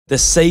The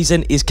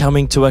season is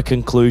coming to a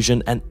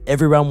conclusion and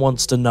everyone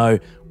wants to know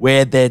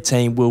where their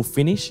team will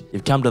finish.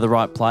 You've come to the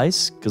right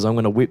place because I'm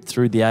going to whip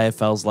through the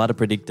AFL's ladder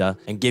predictor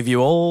and give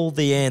you all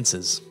the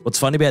answers. What's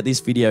funny about this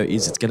video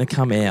is it's going to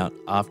come out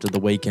after the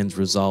weekend's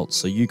results,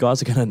 so you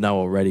guys are going to know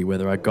already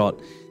whether I got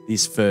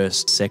this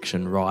first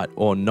section right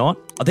or not.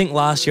 I think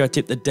last year I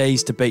tipped the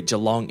D's to beat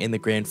Geelong in the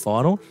grand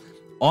final.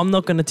 I'm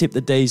not going to tip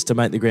the D's to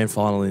make the grand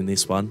final in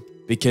this one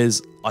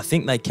because I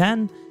think they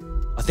can.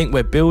 I think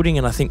we're building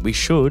and I think we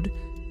should.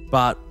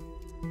 But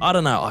I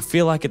don't know. I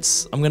feel like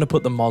I'm going to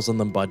put the moz on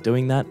them by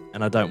doing that,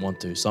 and I don't want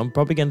to. So I'm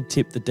probably going to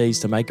tip the D's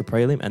to make a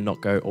prelim and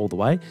not go all the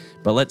way.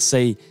 But let's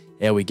see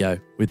how we go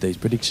with these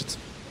predictions.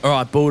 All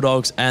right,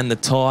 Bulldogs and the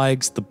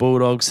Tigers. The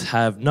Bulldogs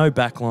have no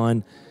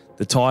backline.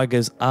 The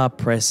Tigers are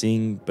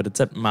pressing, but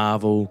it's at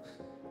Marvel.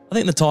 I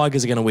think the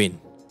Tigers are going to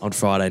win on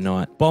Friday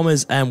night.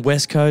 Bombers and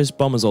West Coast.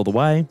 Bombers all the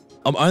way.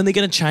 I'm only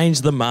going to change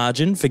the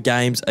margin for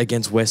games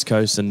against West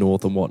Coast and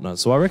North and whatnot.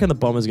 So I reckon the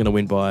Bombers are going to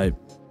win by...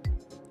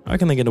 I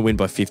reckon they're going to win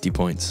by 50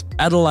 points.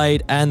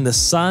 Adelaide and the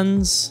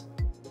Suns.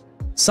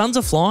 Suns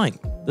are flying.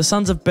 The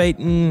Suns have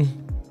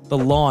beaten the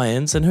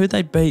Lions. And who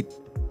they beat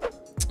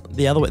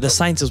the other way? The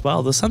Saints as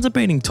well. The Suns are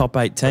beating top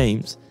 8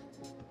 teams.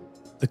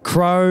 The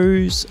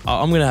Crows.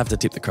 I'm going to have to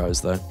tip the Crows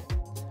though.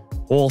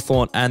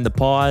 Hawthorn and the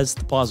Pies.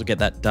 The Pies will get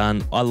that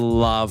done. I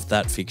love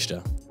that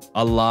fixture.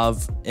 I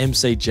love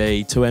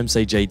MCG, 2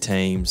 MCG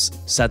teams.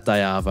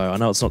 Saturday Arvo. I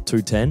know it's not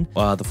 210.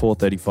 The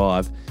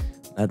 435.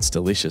 That's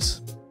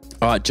delicious.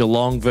 All right,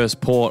 Geelong versus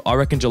Port. I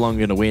reckon Geelong are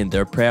going to win.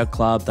 They're a proud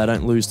club. They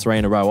don't lose 3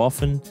 in a row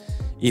often,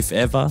 if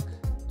ever.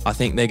 I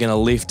think they're going to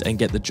lift and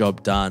get the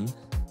job done.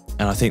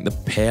 And I think the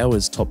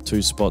Powers top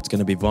 2 spot's going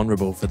to be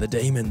vulnerable for the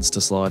Demons to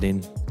slide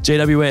in.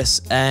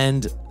 GWS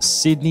and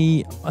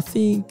Sydney. I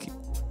think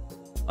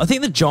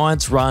the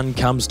Giants' run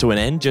comes to an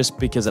end just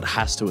because it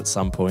has to at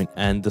some point.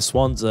 And the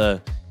Swans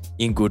are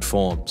in good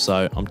form.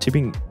 So I'm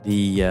tipping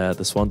the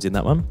Swans in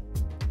that one.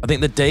 I think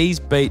the D's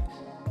beat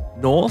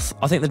North.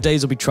 I think the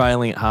D's will be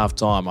trailing at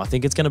halftime. I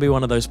think it's going to be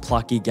one of those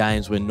plucky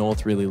games where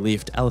North really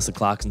lift. Alistair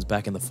Clarkson's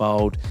back in the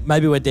fold.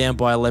 Maybe we're down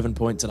by 11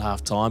 points at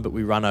halftime, but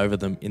we run over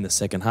them in the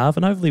second half,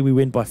 and hopefully we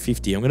win by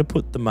 50. I'm going to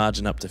put the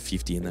margin up to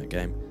 50 in that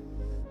game.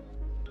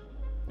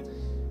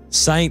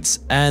 Saints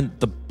and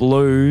the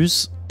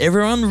Blues.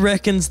 Everyone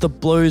reckons the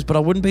Blues, but I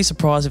wouldn't be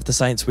surprised if the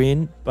Saints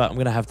win, but I'm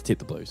going to have to tip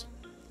the Blues.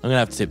 I'm going to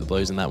have to tip the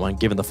Blues in that one,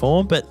 given the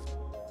form, but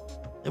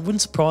it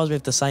wouldn't surprise me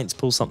if the Saints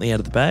pull something out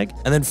of the bag.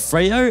 And then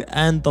Freo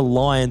and the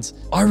Lions.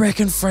 I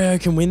reckon Freo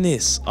can win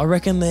this. I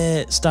reckon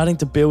they're starting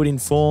to build in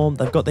form.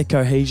 They've got their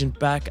cohesion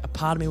back. A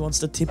part of me wants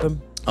to tip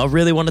them. I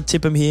really want to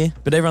tip them here,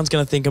 but everyone's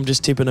going to think I'm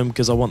just tipping them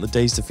because I want the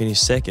D's to finish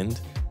second.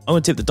 I'm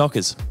going to tip the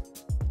Dockers.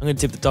 I'm going to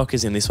tip the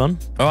Dockers in this one.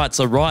 All right,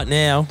 so right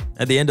now,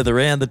 at the end of the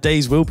round, the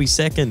D's will be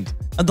second.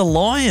 And the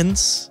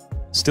Lions,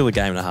 still a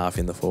game and a half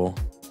in the 4.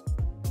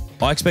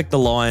 I expect the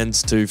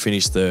Lions to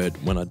finish third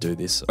when I do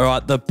this. All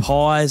right, the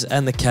Pies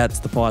and the Cats.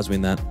 The Pies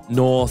win that.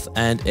 North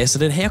and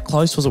Essendon. How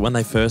close was it when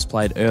they first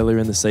played earlier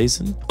in the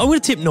season? I'm going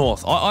to tip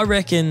North. I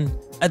reckon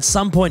at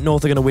some point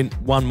North are going to win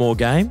one more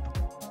game.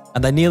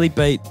 And they nearly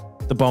beat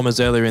the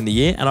Bombers earlier in the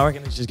year. And I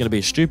reckon it's just going to be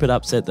a stupid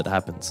upset that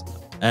happens.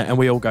 And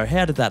we all go,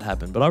 how did that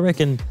happen? But I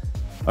reckon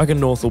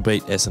North will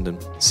beat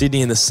Essendon.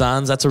 Sydney and the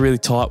Suns. That's a really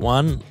tight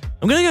one.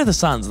 I'm going to go with the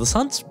Suns. The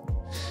Suns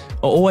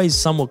are always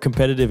somewhat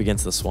competitive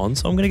against the Swans,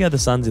 so I'm going to go the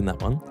Suns in that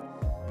one.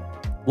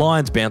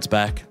 Lions bounce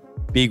back.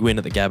 Big win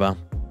at the Gabba.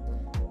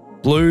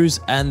 Blues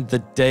and the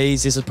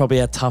D's. This is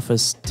probably our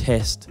toughest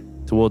test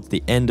towards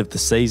the end of the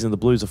season. The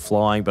Blues are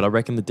flying, but I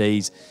reckon the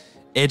D's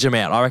edge them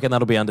out. I reckon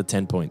that'll be under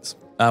 10 points.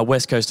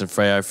 West Coast and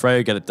Freo.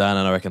 Freo get it done,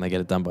 and I reckon they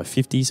get it done by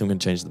 50, so I'm going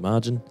to change the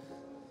margin.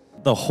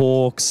 The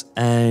Hawks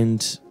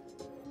and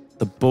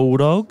the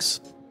Bulldogs.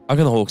 I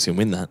reckon the Hawks can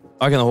win that.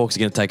 I reckon the Hawks are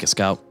going to take a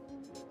scalp.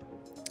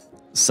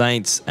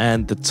 Saints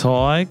and the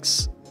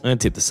Tigers. I'm going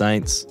to tip the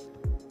Saints.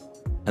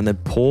 And then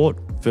Port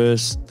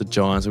versus the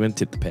Giants. I'm going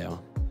to tip the Power.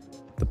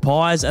 The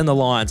Pies and the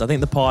Lions. I think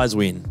the Pies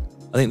win.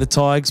 I think the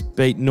Tigers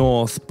beat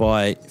North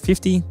by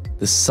 50.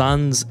 The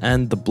Suns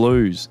and the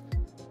Blues.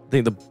 I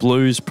think the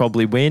Blues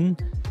probably win.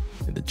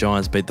 I think the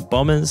Giants beat the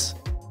Bombers.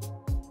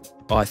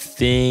 I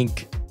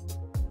think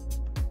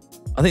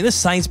the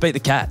Saints beat the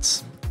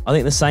Cats. I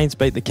think the Saints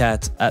beat the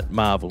Cats at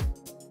Marvel.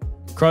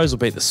 Crows will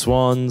beat the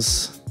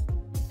Swans.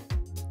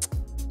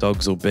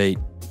 Dogs will beat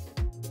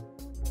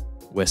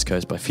West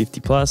Coast by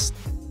 50 plus.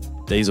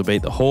 D's will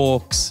beat the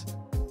Hawks.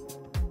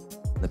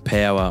 The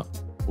Power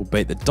will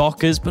beat the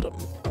Dockers, but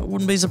I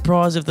wouldn't be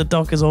surprised if the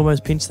Dockers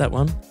almost pinched that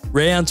one.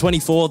 Round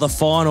 24, the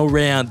final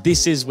round.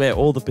 This is where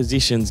all the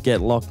positions get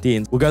locked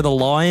in. We'll go the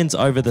Lions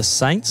over the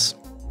Saints.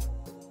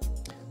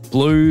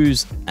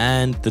 Blues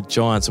and the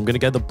Giants. I'm going to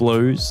go the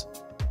Blues.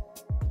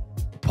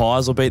 The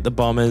Pies will beat the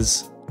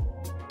Bombers.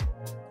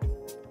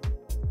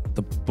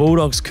 The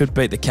Bulldogs could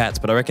beat the Cats,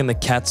 but I reckon the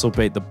Cats will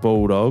beat the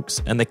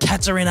Bulldogs. And the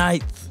Cats are in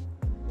 8th.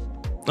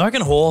 I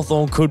reckon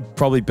Hawthorn could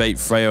probably beat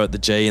Freo at the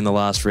G in the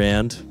last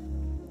round.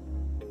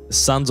 The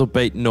Suns will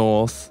beat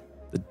North.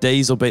 The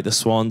D's will beat the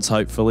Swans,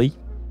 hopefully.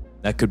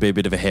 That could be a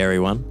bit of a hairy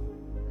one.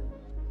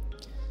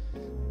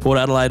 Port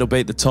Adelaide will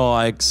beat the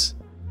Tigers.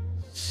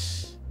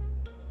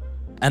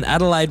 And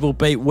Adelaide will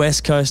beat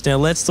West Coast. Now,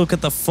 let's look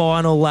at the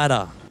final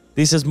ladder.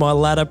 This is my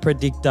ladder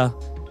predictor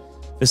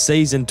for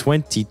season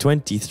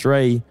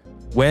 2023.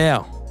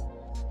 Wow.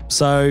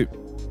 So,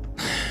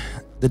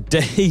 the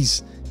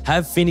D's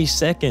have finished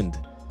second.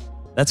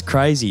 That's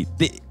crazy.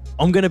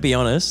 I'm going to be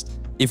honest.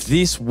 If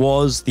this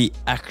was the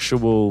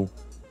actual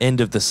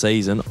end of the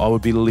season, I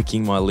would be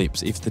licking my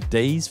lips. If the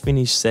D's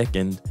finish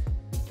second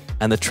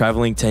and the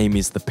travelling team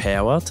is the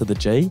Power to the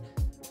G,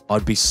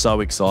 I'd be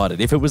so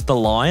excited. If it was the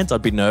Lions,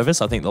 I'd be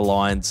nervous. I think the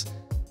Lions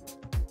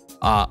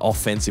are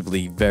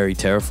offensively very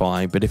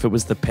terrifying. But if it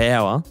was the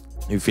Power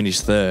who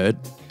finished third,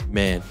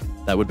 man,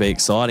 that would be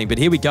exciting. But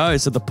here we go.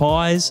 So the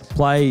Pies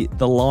play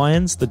the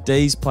Lions. The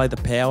D's play the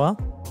Power.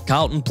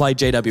 Carlton play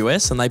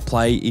GWS and they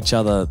play each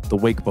other the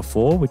week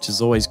before, which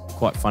is always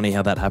quite funny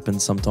how that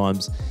happens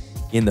sometimes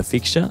in the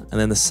fixture. And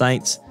then the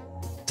Saints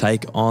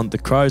take on the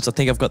Crows. I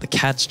think I've got the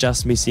Cats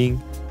just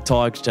missing.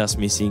 Tigers just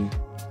missing.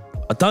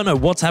 I don't know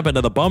what's happened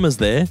to the Bombers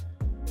there.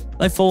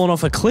 They've fallen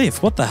off a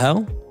cliff. What the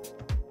hell?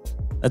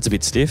 That's a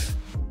bit stiff.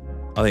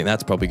 I think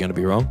that's probably going to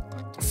be wrong.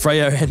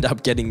 Freo end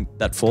up getting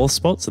that 4th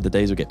spot, so the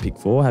D's will get pick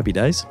 4. Happy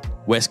days.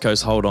 West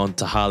Coast hold on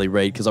to Harley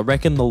Reid because I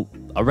reckon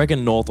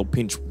North will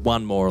pinch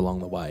one more along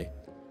the way.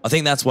 I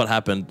think that's what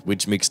happened,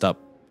 which mixed up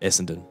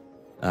Essendon.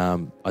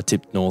 I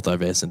tipped North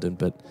over Essendon,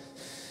 but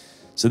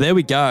so there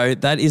we go.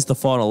 That is the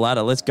final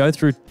ladder. Let's go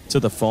through to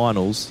the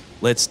finals.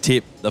 Let's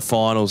tip the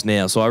finals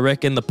now. So I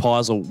reckon the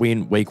Pies will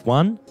win week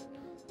 1.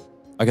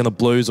 I reckon the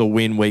Blues will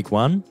win week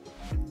 1.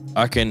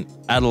 I reckon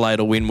Adelaide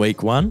will win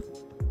week 1.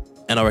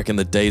 And I reckon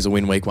the D's will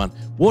win week 1.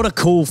 What a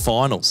cool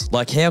finals.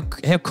 Like, how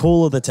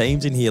cool are the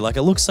teams in here? Like,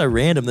 it looks so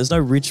random. There's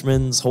no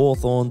Richmonds,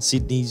 Hawthorns,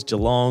 Sydneys,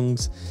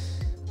 Geelongs.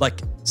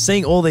 Like,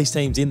 seeing all these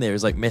teams in there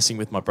is like messing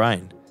with my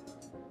brain.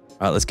 All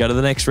right, let's go to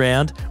the next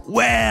round.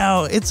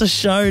 Wow, it's a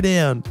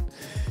showdown.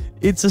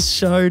 It's a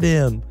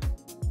showdown.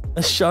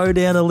 A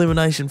showdown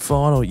elimination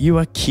final. You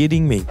are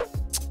kidding me.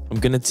 I'm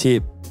going to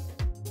tip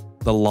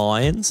the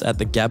Lions at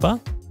the Gabba.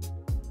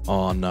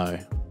 Oh, no.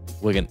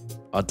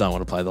 I don't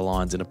want to play the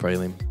Lions in a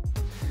prelim.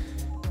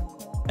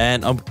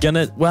 And I'm going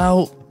to,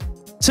 well,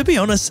 to be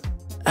honest,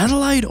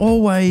 Adelaide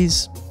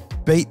always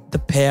beat the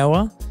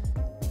Power.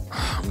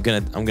 I'm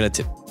going to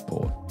tip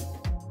Port.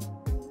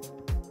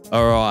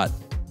 All right.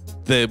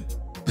 The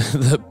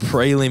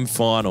prelim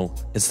final.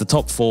 It's the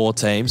top 4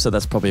 teams, so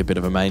that's probably a bit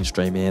of a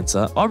mainstream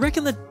answer. I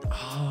reckon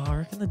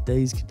the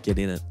D's could get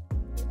in it.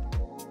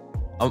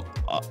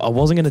 I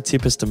wasn't going to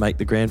tip us to make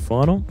the grand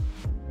final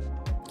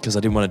because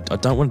I don't want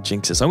to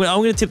jinx us. I'm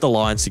going to tip the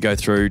Lions to go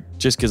through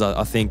just because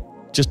I think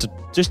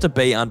just to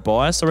be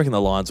unbiased, I reckon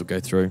the Lions will go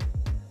through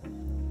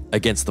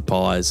against the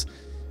Pies.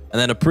 And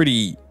then a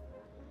pretty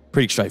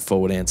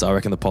straightforward answer. I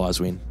reckon the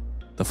Pies win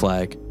the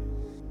flag.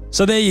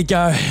 So there you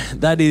go.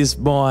 That is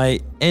my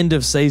end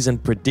of season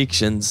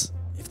predictions.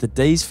 If the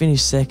D's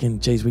finish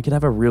second, geez, we could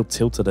have a real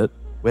tilt at it.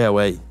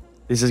 Wowee.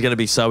 This is going to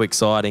be so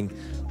exciting.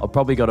 I've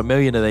probably got a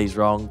million of these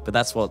wrong, but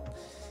that's what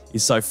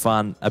is so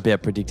fun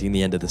about predicting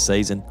the end of the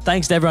season.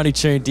 Thanks to everyone who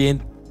tuned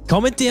in.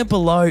 Comment down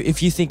below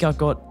if you think I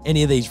got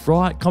any of these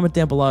right. Comment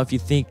down below if you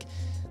think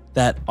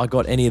that I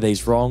got any of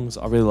these wrongs.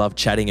 I really love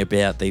chatting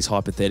about these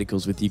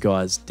hypotheticals with you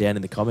guys down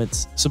in the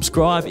comments.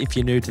 Subscribe if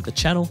you're new to the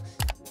channel.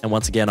 And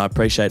once again, I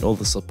appreciate all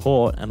the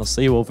support and I'll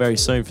see you all very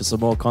soon for some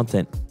more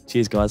content.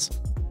 Cheers, guys.